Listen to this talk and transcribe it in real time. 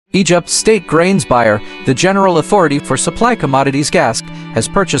Egypt's state grains buyer, the General Authority for Supply Commodities GASC, has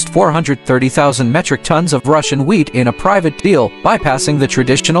purchased 430,000 metric tons of Russian wheat in a private deal, bypassing the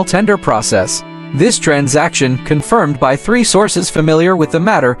traditional tender process. This transaction, confirmed by 3 sources familiar with the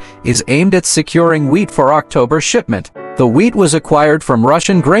matter, is aimed at securing wheat for October shipment. The wheat was acquired from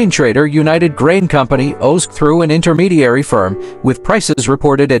Russian grain trader United Grain Company (OSC) through an intermediary firm, with prices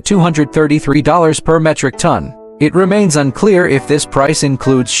reported at $233 per metric ton. It remains unclear if this price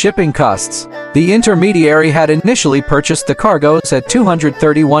includes shipping costs. The intermediary had initially purchased the cargoes at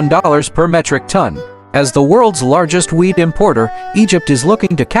 $231 per metric ton. As the world's largest wheat importer, Egypt is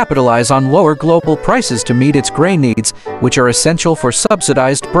looking to capitalize on lower global prices to meet its grain needs, which are essential for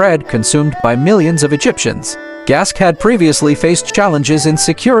subsidized bread consumed by millions of Egyptians. GASC had previously faced challenges in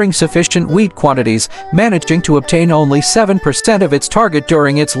securing sufficient wheat quantities, managing to obtain only 7% of its target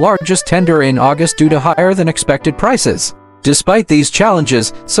during its largest tender in August due to higher-than-expected prices. Despite these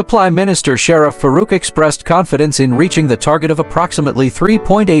challenges, Supply Minister Sharif Farouk expressed confidence in reaching the target of approximately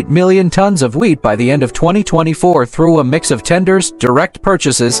 3.8 million tons of wheat by the end of 2024 through a mix of tenders, direct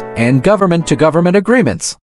purchases, and government-to-government agreements.